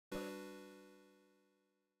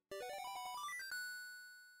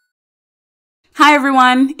Hi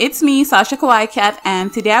everyone, it's me, Sasha Kawaii Cat,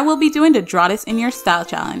 and today I will be doing the Draw This in Your Style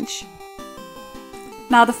challenge.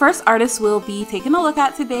 Now the first artist we'll be taking a look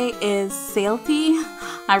at today is Sailty.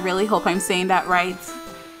 I really hope I'm saying that right.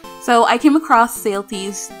 So I came across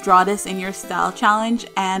Sailty's Draw This in Your Style challenge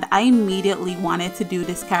and I immediately wanted to do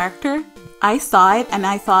this character. I saw it and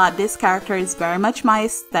I thought this character is very much my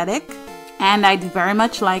aesthetic and I'd very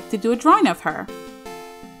much like to do a drawing of her.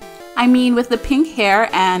 I mean, with the pink hair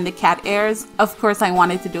and the cat ears, of course I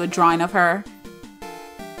wanted to do a drawing of her.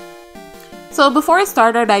 So before I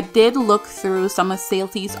started, I did look through some of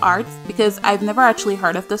Sailty's art because I've never actually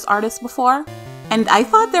heard of this artist before. And I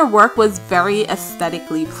thought their work was very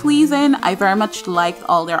aesthetically pleasing. I very much liked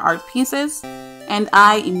all their art pieces. And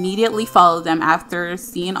I immediately followed them after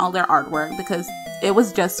seeing all their artwork because it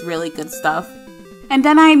was just really good stuff. And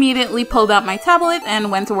then I immediately pulled out my tablet and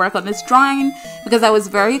went to work on this drawing because I was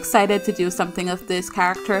very excited to do something of this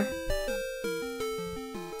character.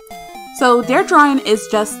 So their drawing is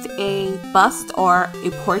just a bust or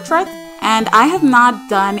a portrait, and I have not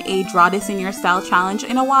done a Draw This in Your Style challenge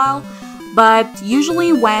in a while, but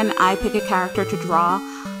usually when I pick a character to draw,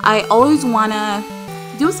 I always want to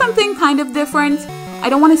do something kind of different. I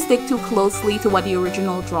don't want to stick too closely to what the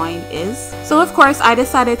original drawing is. So of course I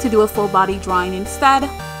decided to do a full body drawing instead.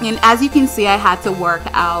 And as you can see, I had to work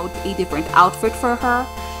out a different outfit for her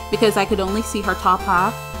because I could only see her top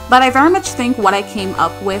half. But I very much think what I came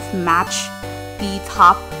up with matched the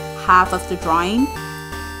top half of the drawing.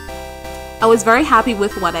 I was very happy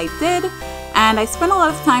with what I did and I spent a lot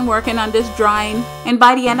of time working on this drawing, and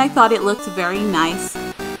by the end I thought it looked very nice.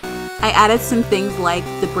 I added some things like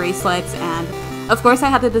the bracelets, and of course I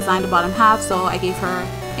had to design the bottom half, so I gave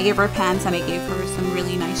her pants and I gave her some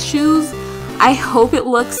really nice shoes. I hope it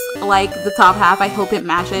looks like the top half. I hope it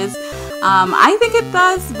matches. I think it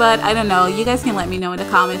does, but I don't know. You guys can let me know in the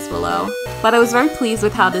comments below. But I was very pleased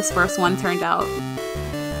with how this first one turned out.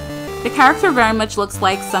 The character very much looks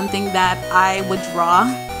like something that I would draw.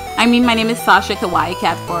 I mean, my name is Sasha Kawaii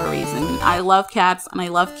Cat for a reason. I love cats and I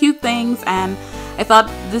love cute things, and I thought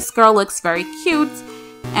this girl looks very cute,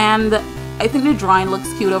 and I think the drawing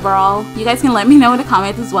looks cute overall. You guys can let me know in the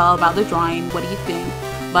comments as well about the drawing. What do you think?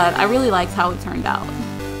 But I really liked how it turned out.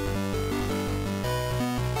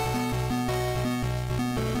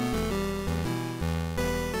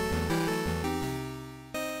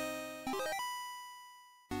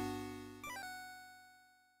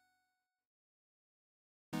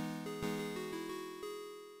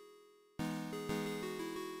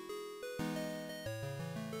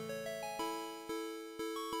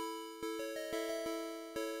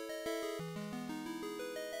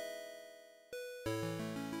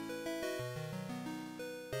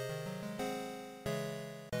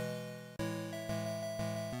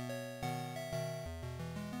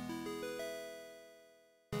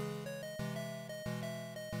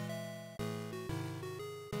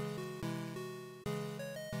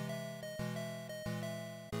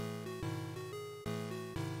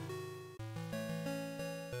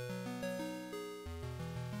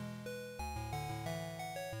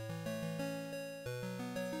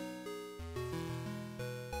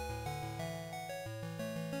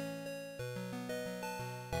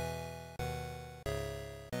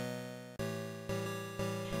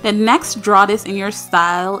 The next Draw This in Your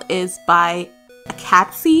Style is by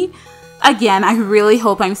Akatsy. Again, I really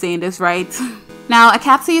hope I'm saying this right. Now,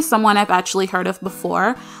 Akatsy is someone I've actually heard of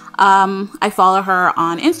before. I follow her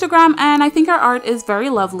on Instagram and I think her art is very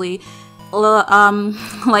lovely.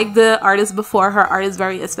 Like the artist before, her art is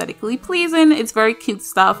very aesthetically pleasing. It's very cute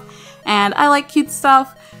stuff and I like cute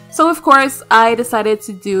stuff. So of course, I decided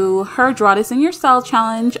to do her Draw This in Your Style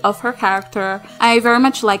challenge of her character. I very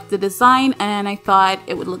much liked the design and I thought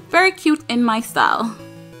it would look very cute in my style.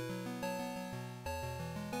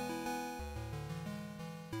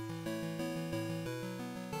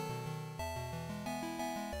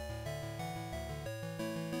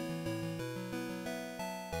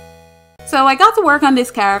 So I got to work on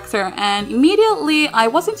this character and immediately I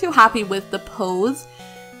wasn't too happy with the pose.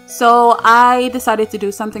 So I decided to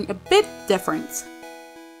do something a bit different.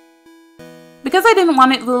 Because I didn't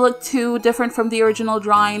want it to look too different from the original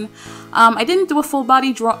drawing, I didn't do a full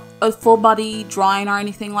body drawing or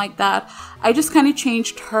anything like that. I just kind of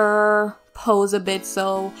changed her pose a bit.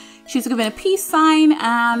 So she's given a peace sign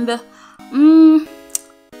and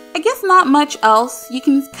I guess not much else. You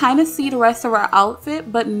can kind of see the rest of her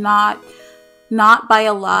outfit, but not by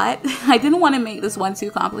a lot. I didn't want to make this one too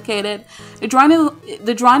complicated. The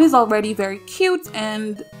drawing is already very cute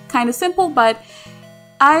and kind of simple, but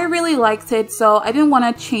I really liked it, so I didn't want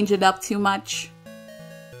to change it up too much.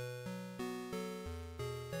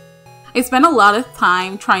 I spent a lot of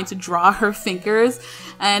time trying to draw her fingers,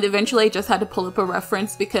 and eventually I just had to pull up a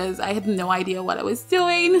reference because I had no idea what I was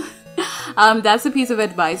doing. That's a piece of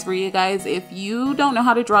advice for you guys. If you don't know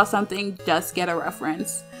how to draw something, just get a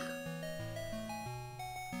reference.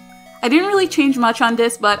 I didn't really change much on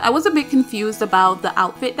this, but I was a bit confused about the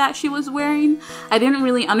outfit that she was wearing. I didn't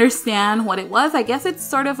really understand what it was. I guess it's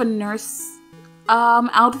sort of a nurse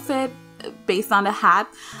outfit based on the hat,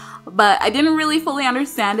 but I didn't really fully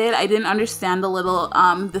understand it. I didn't understand the little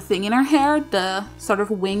the thing in her hair, the sort of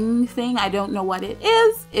wing thing. I don't know what it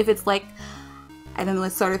is. If it's like, I don't know, a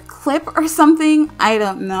sort of clip or something, I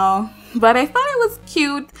don't know, but I thought it was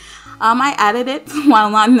cute. I added it while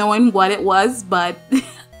not knowing what it was, but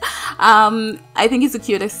I think it's a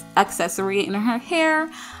cute accessory in her hair,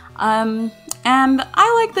 and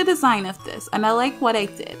I like the design of this, and I like what I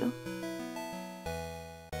did.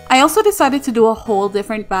 I also decided to do a whole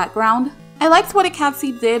different background. I liked what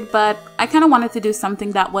Cassie did, but I kind of wanted to do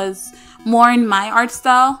something that was more in my art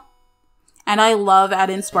style, and I love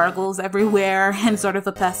adding sparkles everywhere and sort of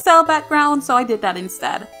a pastel background, so I did that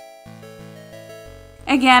instead.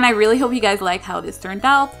 Again, I really hope you guys like how this turned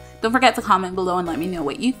out. Don't forget to comment below and let me know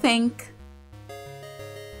what you think.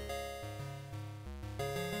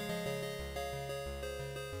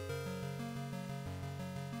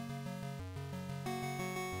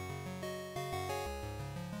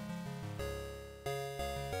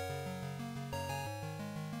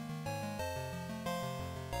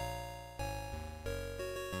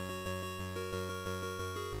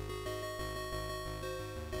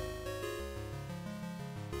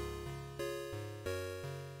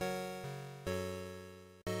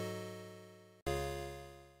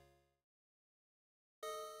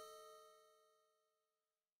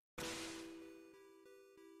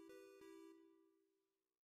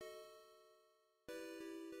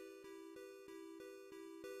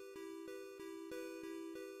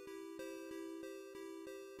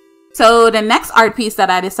 So the next art piece that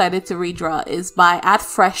I decided to redraw is by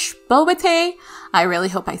 @FreshBobate. I really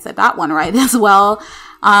hope I said that one right as well.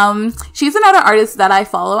 She's another artist that I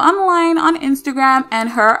follow online on Instagram,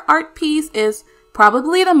 and her art piece is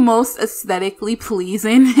probably the most aesthetically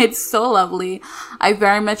pleasing. It's so lovely. I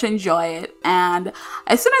very much enjoy it. And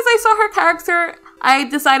as soon as I saw her character, I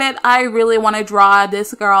decided I really want to draw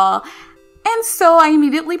this girl. And so I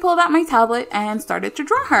immediately pulled out my tablet and started to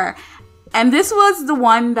draw her. And this was the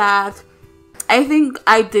one that I think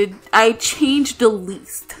I changed the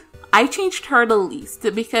least. I changed her the least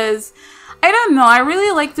because, I don't know, I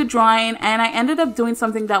really liked the drawing and I ended up doing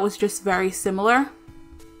something that was just very similar.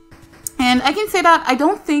 And I can say that I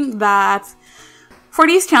don't think that for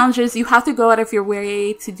these challenges, you have to go out of your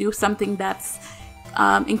way to do something that's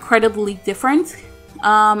incredibly different.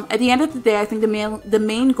 At the end of the day, I think the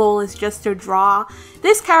main goal is just to draw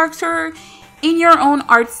this character in your own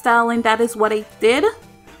art style, and that is what I did.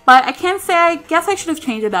 But I can say, I guess I should have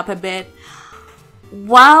changed it up a bit.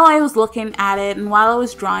 While I was looking at it and while I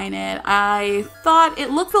was drawing it, I thought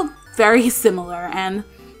it looked very similar, and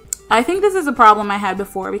I think this is a problem I had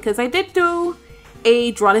before because I did do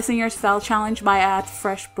a Draw This in Your Style challenge by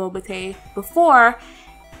 @FreshBobate before,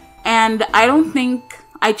 and I don't think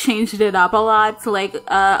I changed it up a lot. So like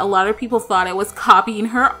a lot of people thought I was copying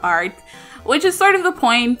her art, which is sort of the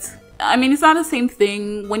point. I mean, it's not the same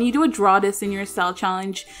thing. When you do a Draw This in Your Style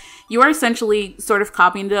challenge, you are essentially sort of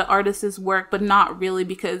copying the artist's work, but not really,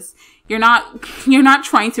 because you're not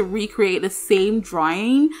trying to recreate the same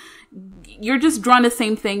drawing. You're just drawing the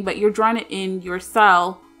same thing, but you're drawing it in your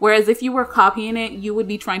style. Whereas if you were copying it, you would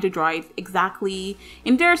be trying to draw it exactly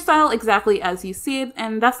in their style, exactly as you see it,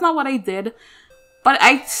 and that's not what I did. But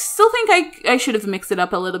I still think I should have mixed it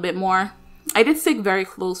up a little bit more. I did stick very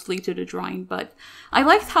closely to the drawing, but I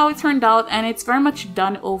liked how it turned out, and it's very much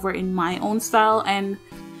done over in my own style. And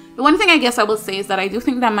the one thing I guess I will say is that I do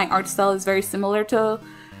think that my art style is very similar to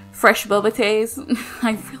FreshBobate's.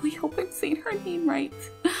 I really hope I'm saying her name right.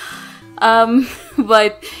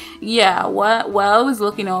 But yeah, while I was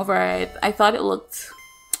looking over it, I thought it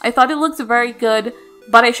looked very good,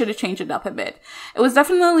 but I should have changed it up a bit. It was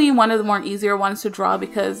definitely one of the more easier ones to draw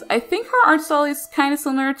because I think her art style is kind of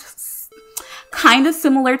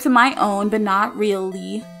similar to my own, but not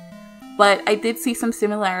really. But I did see some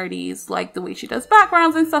similarities, like the way she does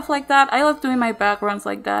backgrounds and stuff like that. I love doing my backgrounds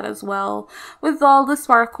like that as well, with all the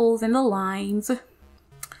sparkles and the lines.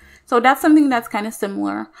 So that's something that's kind of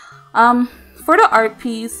similar. For the art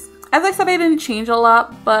piece, as I said, I didn't change a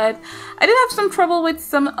lot, but I did have some trouble with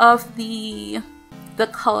some of the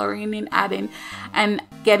coloring and adding and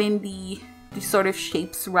getting the sort of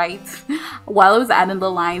shapes right. While I was adding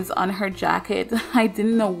the lines on her jacket, I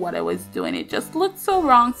didn't know what I was doing. It just looked so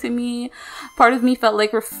wrong to me. Part of me felt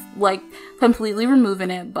like completely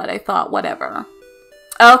removing it, but I thought whatever.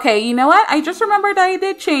 Okay, you know what? I just remembered I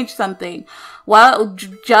did change something. Well,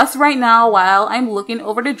 just right now, while I'm looking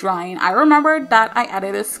over the drawing, I remembered that I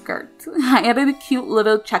added a skirt. I added a cute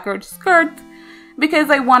little checkered skirt because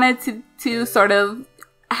I wanted to sort of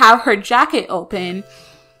have her jacket open.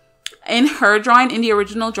 In her drawing, in the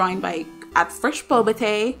original drawing by at Fresh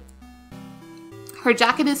Bobate, her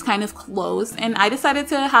jacket is kind of closed, and I decided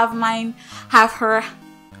to have her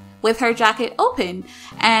with her jacket open.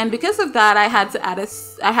 And because of that, I had to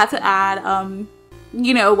add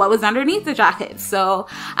you know, what was underneath the jacket. So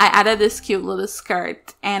I added this cute little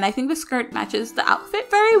skirt, and I think the skirt matches the outfit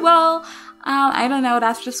very well. I don't know,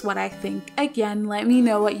 that's just what I think. Again, let me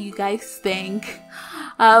know what you guys think.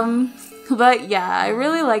 But yeah, I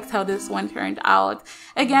really liked how this one turned out.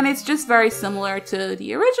 Again, it's just very similar to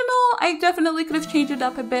the original. I definitely could have changed it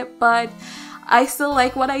up a bit, but I still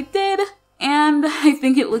like what I did, and I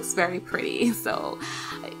think it looks very pretty. So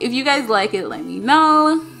if you guys like it, let me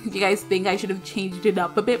know. If you guys think I should have changed it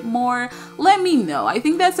up a bit more, let me know. I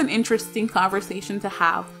think that's an interesting conversation to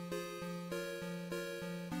have.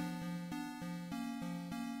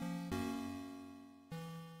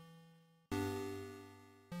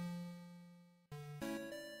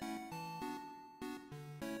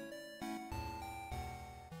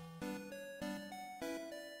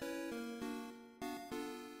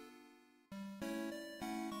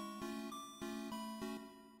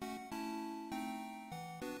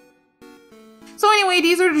 So anyway,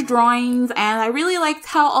 these are the drawings, and I really liked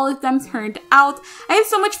how all of them turned out. I had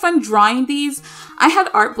so much fun drawing these. I had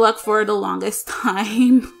art block for the longest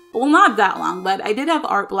time. Well, not that long, but I did have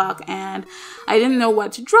art block, and I didn't know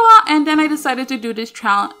what to draw. And then I decided to do these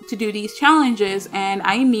challenges, and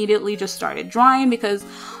I immediately just started drawing because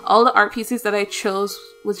all the art pieces that I chose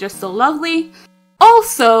was just so lovely.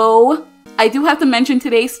 Also, I do have to mention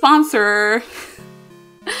today's sponsor.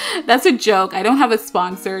 That's a joke. I don't have a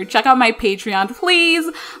sponsor. Check out my Patreon, please.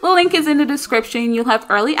 The link is in the description. You'll have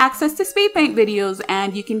early access to speed paint videos,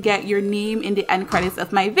 and you can get your name in the end credits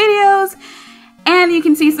of my videos. And you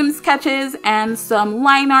can see some sketches and some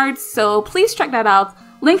line art, so please check that out.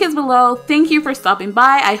 Link is below. Thank you for stopping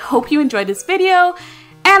by. I hope you enjoyed this video,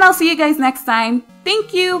 and I'll see you guys next time.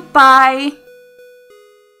 Thank you. Bye.